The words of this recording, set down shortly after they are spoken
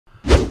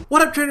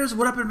What up, traders?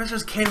 What up,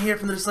 investors? Ken here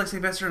from the Dyslexic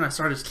Investor, and I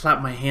started to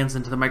clap my hands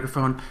into the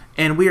microphone.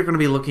 And we are going to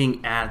be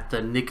looking at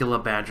the Nikola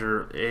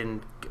Badger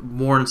and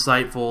more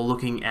insightful,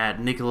 looking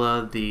at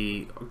Nikola,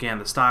 the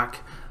stock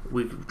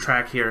we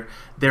track here.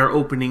 They're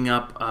opening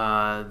up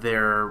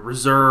their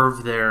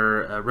reserve,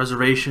 their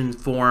reservation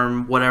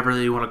form, whatever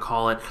you want to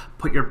call it.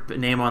 Put your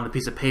name on the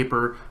piece of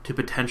paper to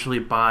potentially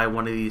buy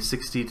one of these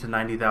 $60,000 to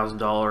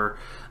 $90,000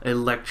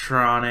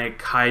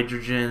 electronic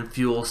hydrogen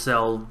fuel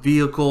cell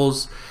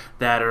vehicles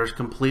that are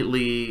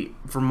completely,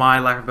 for my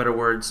lack of better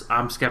words,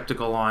 I'm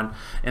skeptical on,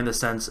 in the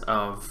sense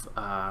of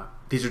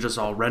these are just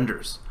all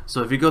renders.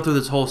 So if you go through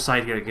this whole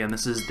site here, again,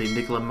 this is the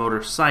Nikola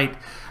Motors site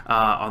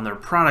on their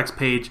products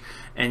page,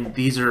 and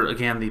these are,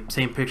 again, the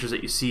same pictures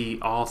that you see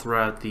all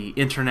throughout the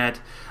internet.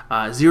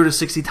 0 to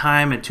 60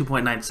 time in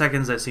 2.9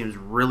 seconds. That seems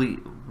really,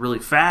 really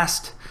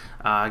fast.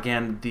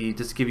 Again,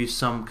 just to give you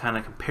some kind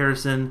of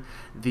comparison,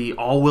 the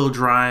all-wheel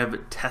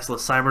drive Tesla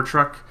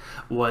Cybertruck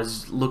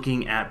was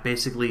looking at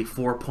basically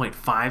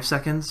 4.5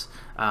 seconds.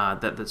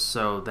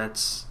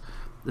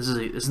 This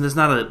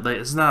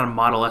is not a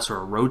Model S or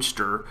a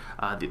Roadster.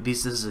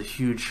 This is a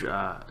huge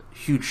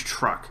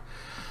truck.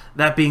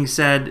 That being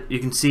said, you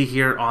can see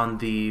here on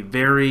the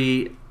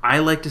very, I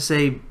like to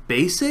say,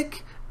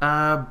 basic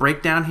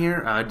breakdown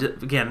here.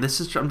 Again, I'm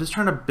just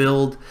trying to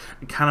build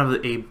kind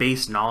of a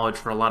base knowledge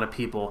for a lot of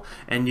people,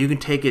 and you can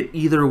take it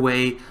either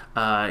way.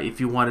 If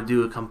you want to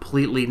do a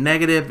completely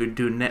negative or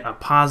do a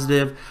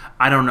positive,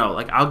 I don't know.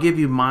 Like, I'll give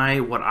you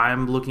what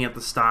I'm looking at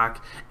the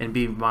stock and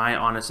be my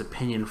honest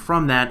opinion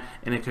from that,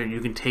 and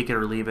you can take it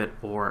or leave it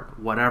or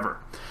whatever.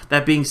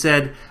 That being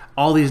said,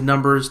 all these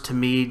numbers to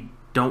me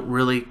don't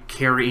really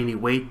carry any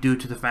weight due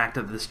to the fact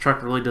that this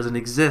truck really doesn't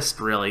exist,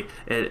 really.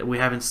 We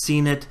haven't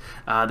seen it.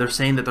 They're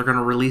saying that they're going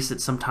to release it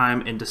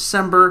sometime in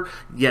December,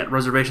 yet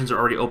reservations are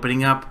already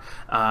opening up.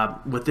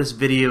 With this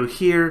video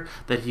here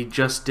that he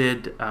just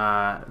did,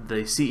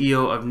 the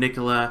CEO of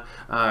Nikola,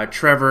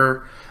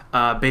 Trevor,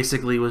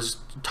 basically was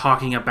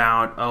talking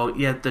about, oh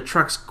yeah, the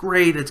truck's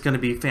great, it's going to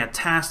be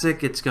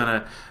fantastic, it's going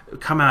to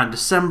come out in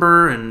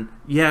December, and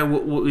yeah,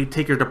 we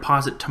take your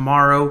deposit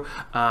tomorrow,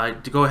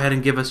 to go ahead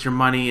and give us your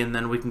money, and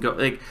then we can go.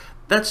 Like,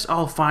 that's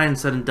all fine,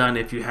 said and done,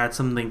 if you had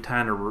something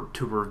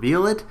to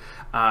reveal it.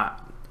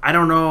 I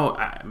don't know,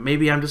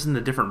 maybe I'm just in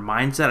a different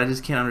mindset. I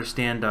just can't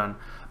understand on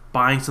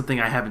buying something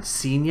I haven't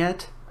seen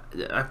yet.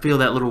 I feel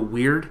that little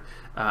weird.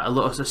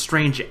 It's a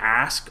strange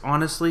ask,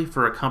 honestly,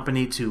 for a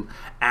company to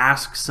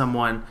ask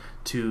someone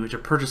to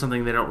purchase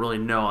something they don't really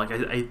know.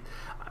 Like,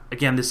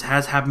 again, this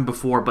has happened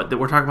before, but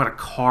we're talking about a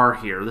car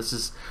here.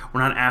 We're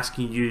not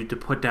asking you to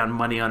put down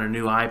money on a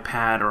new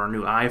iPad or a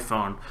new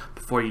iPhone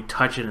before you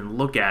touch it and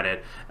look at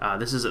it.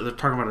 They're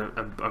talking about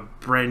a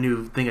brand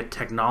new thing of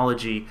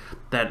technology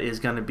that is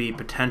going to be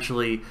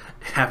potentially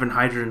having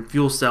hydrogen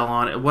fuel cell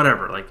on it,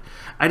 whatever. Like,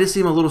 I just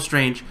seem a little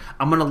strange.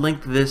 I'm going to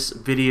link this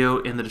video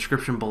in the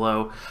description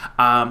below.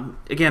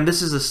 Again,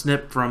 this is a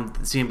snip from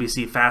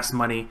CNBC Fast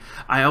Money.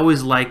 I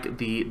always like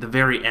the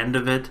very end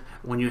of it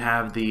when you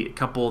have the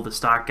couple of the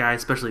stock guys,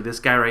 especially this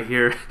guy right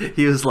here.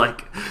 He was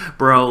like,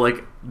 bro,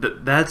 like,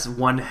 that's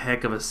one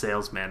heck of a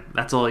salesman.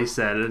 That's all he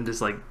said, and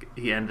just like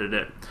he ended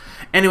it.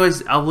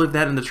 Anyways, I'll leave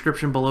that in the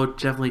description below.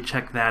 Definitely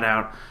check that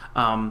out.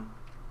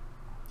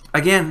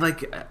 Again,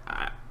 like,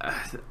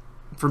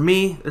 for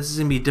me, this is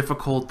going to be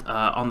difficult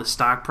on the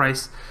stock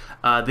price.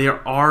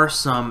 There are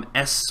some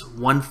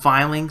S1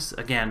 filings.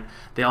 Again,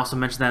 they also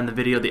mentioned that in the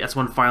video. The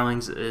S1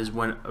 filings is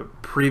when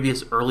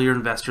previous earlier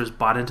investors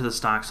bought into the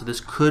stock. So this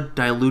could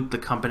dilute the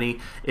company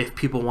if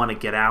people want to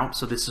get out.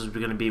 So this is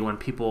going to be when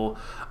people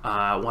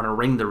want to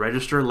ring the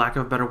register, lack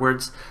of better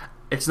words.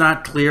 It's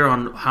not clear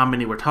on how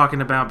many we're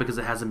talking about because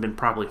it hasn't been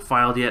properly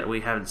filed yet.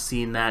 We haven't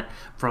seen that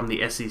from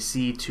the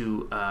SEC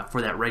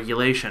for that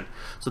regulation.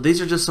 So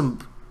these are just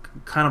some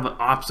kind of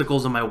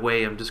obstacles in my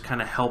way. I'm just kind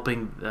of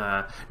helping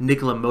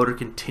Nikola Motor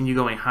continue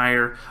going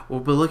higher. We'll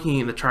be looking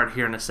in the chart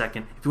here in a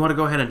second. If you want to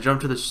go ahead and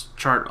jump to this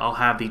chart, I'll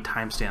have the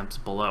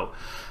timestamps below.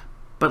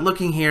 But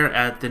looking here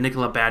at the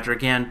Nikola Badger,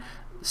 again,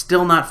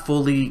 still not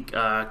fully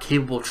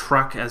capable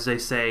truck, as they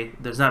say.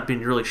 There's not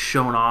been really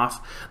shown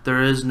off.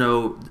 There is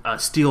no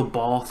steel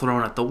ball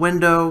thrown at the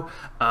window.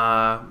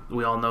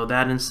 We all know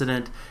that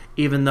incident.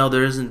 Even though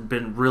there hasn't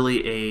been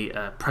really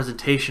a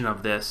presentation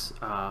of this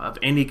of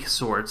any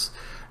sorts.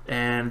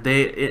 And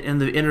they, in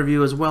the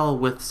interview as well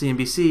with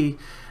CNBC,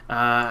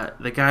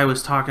 the guy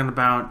was talking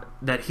about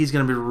that he's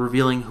going to be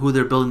revealing who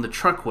they're building the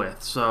truck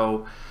with.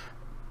 So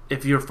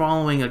if you're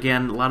following,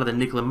 again, a lot of the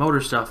Nikola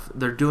Motors stuff,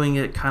 they're doing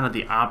it kind of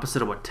the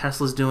opposite of what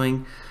Tesla's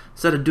doing.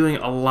 Instead of doing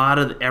a lot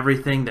of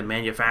everything, the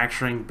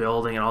manufacturing,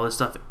 building, and all this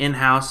stuff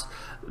in-house,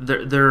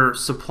 they're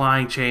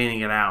supplying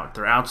chaining it out.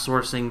 They're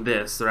outsourcing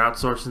this. They're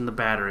outsourcing the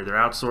battery. They're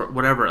outsourcing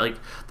whatever. Like,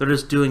 they're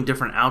just doing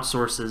different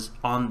outsources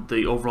on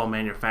the overall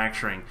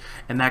manufacturing,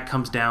 and that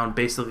comes down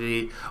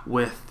basically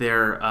with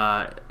their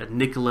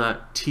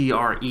Nikola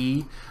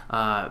TRE.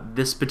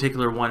 This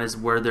particular one is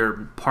where they're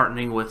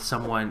partnering with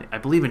someone, I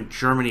believe in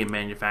Germany, a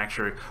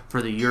manufacturer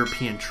for the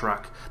European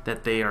truck,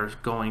 that they are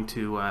going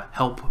to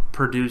help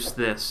produce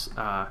this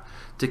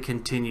to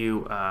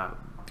continue,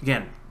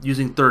 again,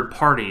 using third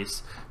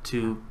parties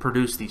to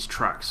produce these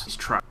trucks.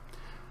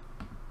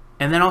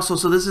 And then also,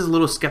 so this is a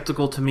little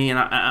skeptical to me, and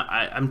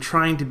I'm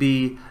trying to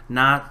be,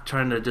 not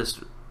trying to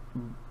just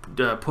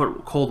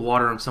put cold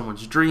water on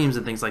someone's dreams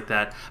and things like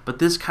that, but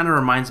this kind of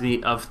reminds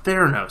me of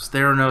Theranos.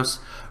 Theranos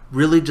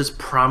really just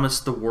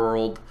promised the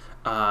world,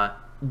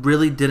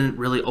 really didn't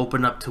really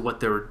open up to what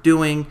they were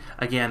doing.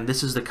 Again,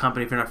 this is the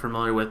company, if you're not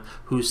familiar with,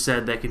 who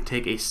said they can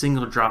take a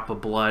single drop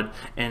of blood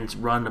and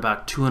run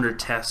about 200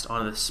 tests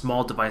on a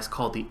small device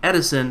called the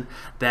Edison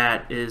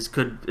that is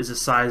the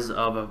size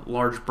of a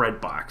large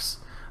bread box.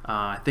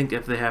 I think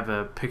if they have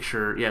a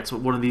picture, yeah, it's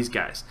one of these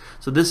guys.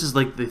 So this is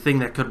like the thing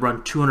that could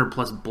run 200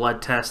 plus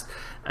blood tests.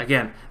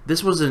 Again,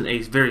 this wasn't a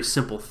very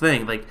simple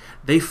thing. Like,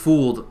 they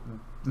fooled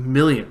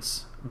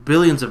millions,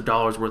 billions of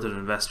dollars worth of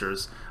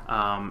investors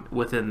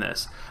within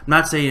this. I'm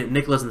not saying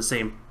Nikola's on the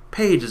same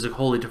page as a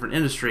wholly different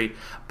industry,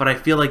 but I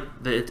feel like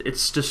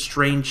it's just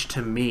strange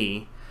to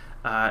me,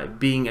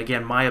 being,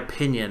 again, my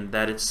opinion,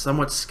 that it's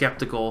somewhat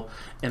skeptical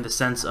in the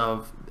sense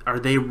of, are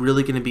they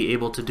really going to be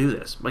able to do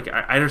this? Like,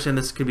 I understand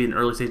this could be an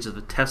early stage of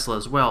the Tesla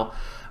as well,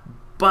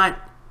 but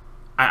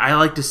I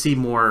like to see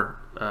more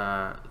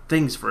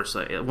things first.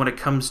 When it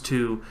comes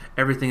to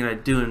everything that I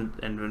do and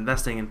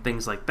investing and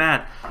things like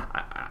that,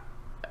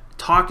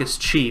 talk is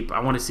cheap. I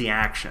want to see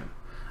action.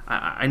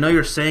 I know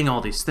you're saying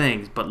all these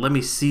things, but let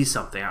me see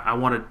something. I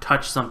want to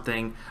touch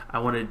something. I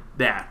wanted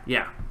that.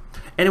 Yeah.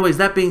 Anyways,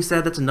 that being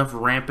said, that's enough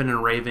ramping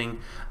and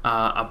raving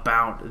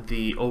about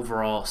the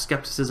overall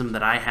skepticism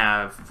that I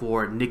have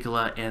for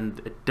Nikola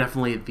and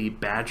definitely the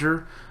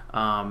Badger.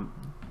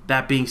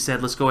 That being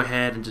said, let's go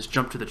ahead and just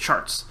jump to the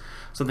charts.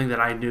 Something that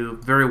I knew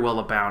very well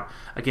about.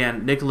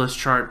 Again, Nikola's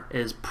chart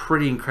is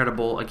pretty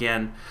incredible.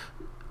 Again,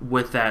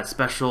 with that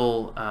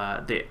special,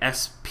 the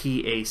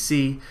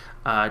SPAC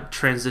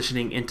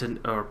transitioning into,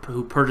 or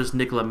who purchased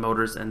Nikola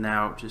Motors and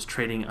now just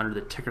trading under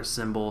the ticker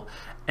symbol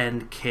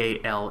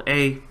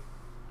NKLA.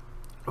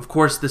 Of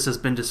course, this has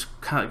been just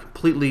kind of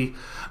completely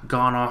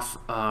gone off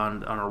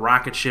on a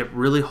rocket ship,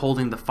 really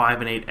holding the 5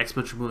 and 8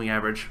 exponential moving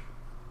average.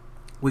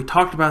 We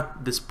talked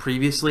about this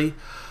previously.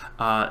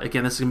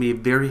 Again, this is going to be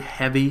a very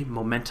heavy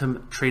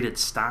momentum traded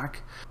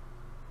stock,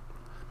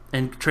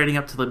 and trading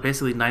up to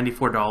basically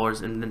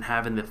 $94, and then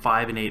having the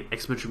 5 and 8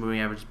 exponential moving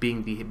average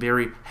being the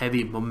very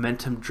heavy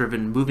momentum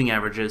driven moving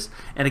averages.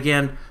 And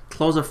again,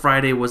 close of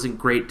Friday wasn't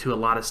great to a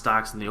lot of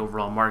stocks in the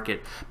overall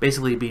market,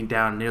 basically being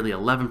down nearly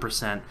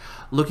 11%.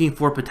 Looking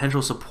for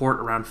potential support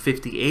around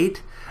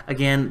 58.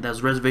 Again,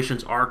 those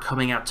reservations are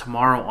coming out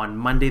tomorrow on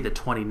Monday the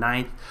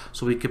 29th,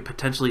 so we could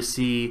potentially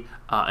see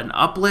an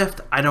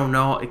uplift. I don't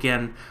know.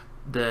 Again,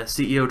 the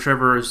CEO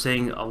Trevor is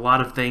saying a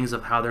lot of things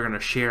of how they're going to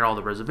share all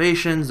the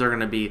reservations. They're going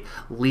to be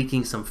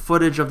leaking some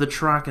footage of the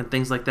truck and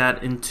things like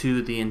that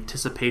into the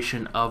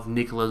anticipation of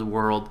Nikola's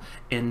world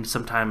in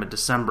sometime in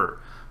December.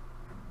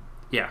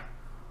 Yeah,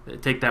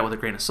 take that with a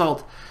grain of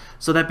salt.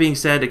 So that being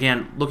said,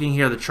 again, looking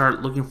here at the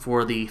chart, looking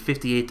for the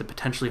 58 to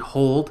potentially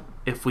hold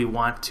if we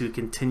want to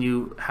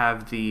continue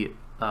have the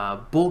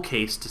bull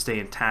case to stay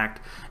intact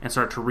and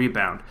start to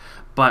rebound.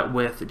 But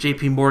with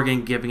JP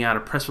Morgan giving out a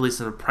press release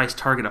of a price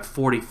target of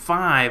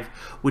 45,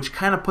 which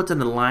kind of puts it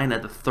in line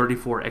at the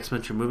 34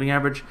 exponential moving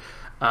average,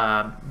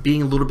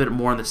 being a little bit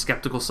more on the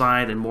skeptical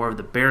side and more of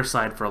the bear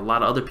side for a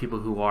lot of other people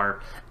who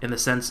are, in the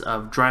sense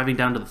of driving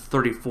down to the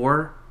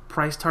 34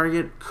 price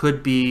target,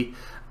 could be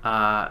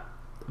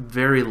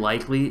very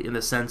likely in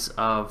the sense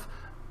of,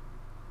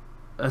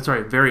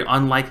 very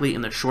unlikely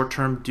in the short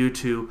term due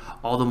to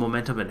all the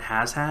momentum it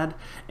has had,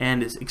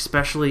 and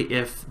especially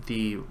if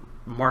the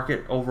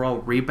market overall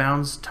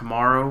rebounds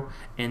tomorrow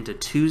into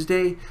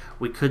Tuesday,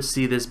 we could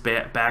see this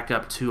back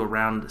up to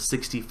around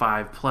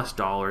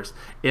 $65+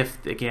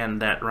 if, again,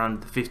 that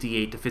around the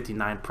 58 to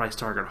 59 price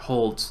target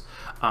holds.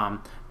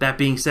 That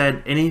being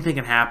said, anything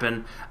can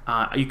happen.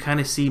 You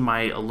kind of see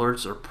my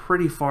alerts are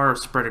pretty far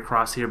spread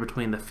across here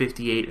between the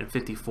 58 and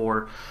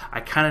 54. I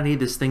kind of need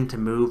this thing to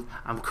move.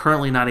 I'm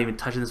currently not even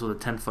touching this with a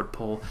 10-foot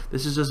pole.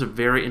 This is just a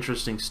very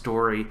interesting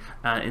story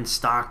in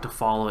stock to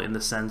follow in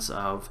the sense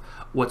of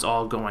what's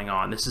all going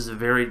on. This is a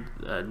very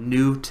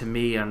new to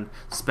me, and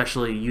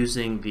especially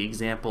using the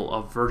example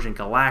of Virgin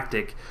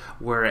Galactic,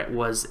 where it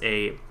was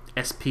a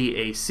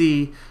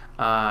SPAC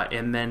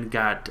and then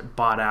got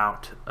bought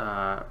out.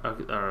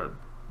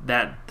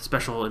 That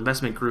special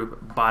investment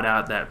group bought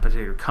out that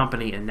particular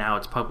company, and now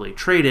it's publicly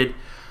traded.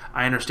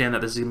 I understand that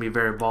this is going to be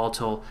very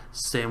volatile,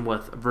 same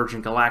with Virgin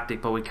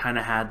Galactic, but we kind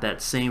of had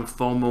that same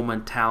FOMO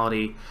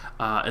mentality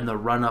in the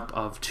run-up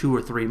of 2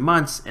 or 3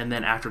 months, and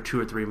then after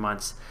 2 or 3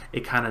 months,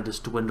 it kind of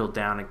just dwindled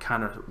down and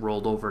kind of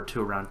rolled over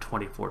to around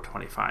 24,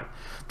 25.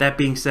 That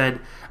being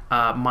said,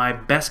 my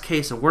best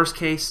case and worst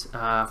case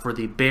for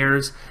the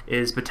bears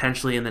is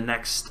potentially in the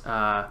next,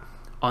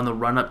 on the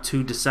run-up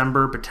to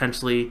December,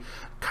 potentially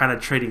kind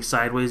of trading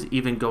sideways,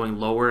 even going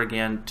lower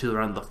again to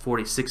around the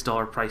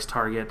 $46 price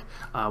target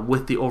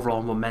with the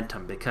overall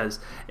momentum. Because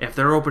if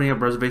they're opening up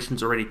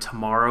reservations already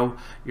tomorrow,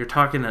 you're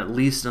talking at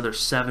least another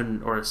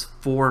 4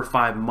 or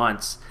 5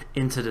 months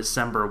into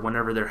December,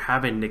 whenever they're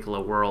having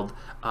Nikola World,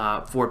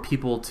 for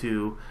people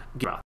to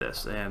get about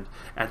this. And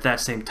at that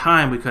same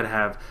time, we could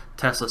have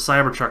Tesla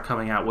Cybertruck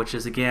coming out, which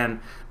is,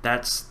 again,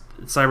 that's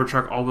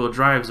Cybertruck all-wheel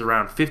drive is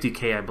around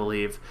 $50K, I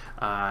believe.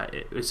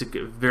 It's a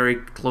very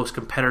close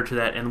competitor to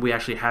that, and we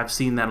actually have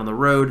seen that on the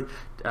road.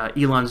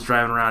 Elon's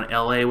driving around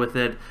LA with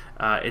it.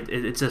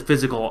 It's a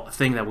physical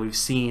thing that we've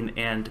seen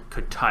and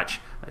could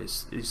touch.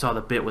 You saw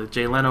the bit with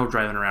Jay Leno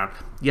driving around.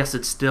 Yes,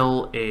 it's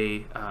still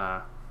a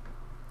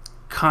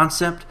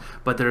concept,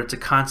 but it's a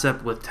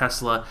concept with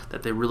Tesla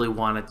that they really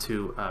wanted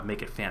to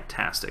make it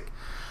fantastic.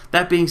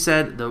 That being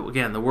said,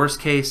 again, the worst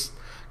case,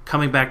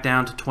 coming back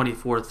down to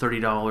 $24 to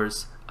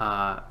 $30.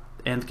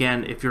 And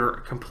again, if you're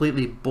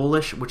completely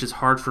bullish, which is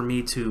hard for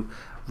me to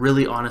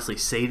really honestly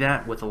say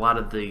that with a lot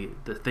of the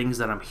things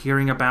that I'm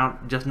hearing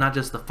about, not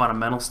just the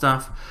fundamental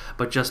stuff,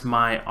 but just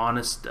my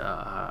honest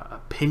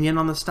opinion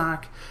on the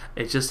stock,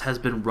 it just has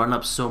been run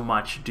up so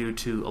much due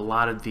to a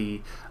lot of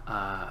the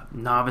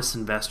novice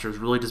investors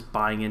really just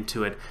buying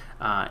into it.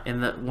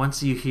 And that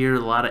once you hear a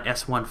lot of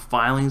S1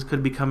 filings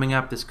could be coming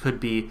up, this could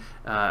be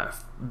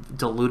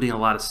diluting a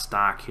lot of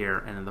stock here,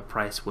 and then the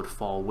price would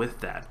fall with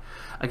that.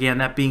 Again,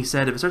 that being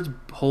said, if it starts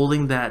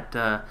holding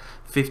that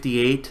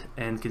 58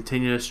 and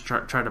continues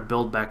to try to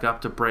build back up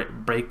to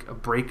break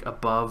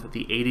above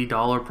the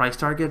 $80 price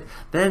target,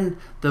 then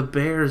the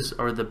bears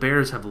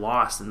have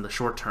lost in the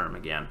short term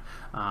again.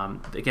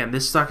 Again,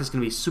 this stock is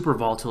going to be super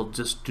volatile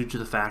just due to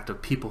the fact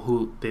of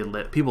people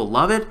people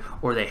love it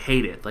or they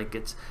hate it. Like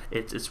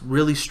it's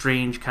really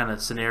strange kind of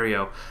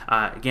scenario.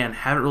 Again,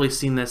 haven't really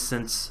seen this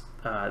since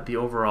the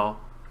overall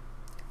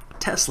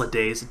Tesla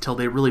days, until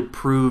they really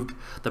proved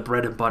the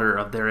bread and butter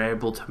of they're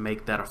able to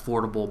make that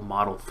affordable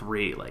Model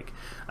 3. Like,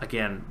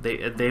 again,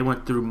 they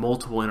went through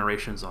multiple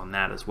iterations on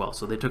that as well,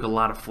 so they took a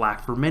lot of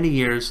flack for many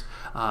years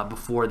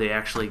before they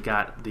actually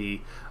got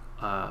the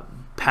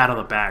pat on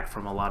the back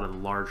from a lot of the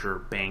larger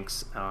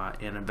banks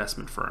and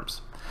investment firms.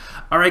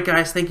 Alright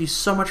guys, thank you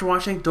so much for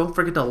watching. Don't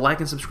forget to like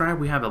and subscribe.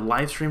 We have a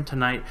live stream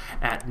tonight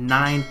at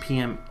 9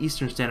 p.m.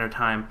 Eastern Standard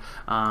Time.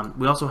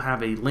 We also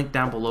have a link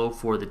down below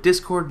for the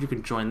Discord. You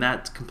can join that.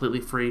 It's completely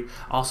free.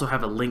 Also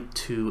have a link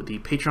to the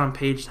Patreon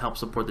page to help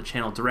support the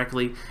channel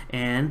directly.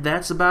 And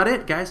that's about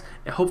it, guys.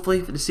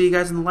 Hopefully to see you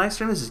guys in the live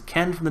stream. This is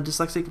Ken from the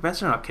Dyslexic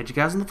Investor, and I'll catch you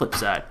guys on the flip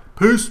side.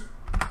 Peace!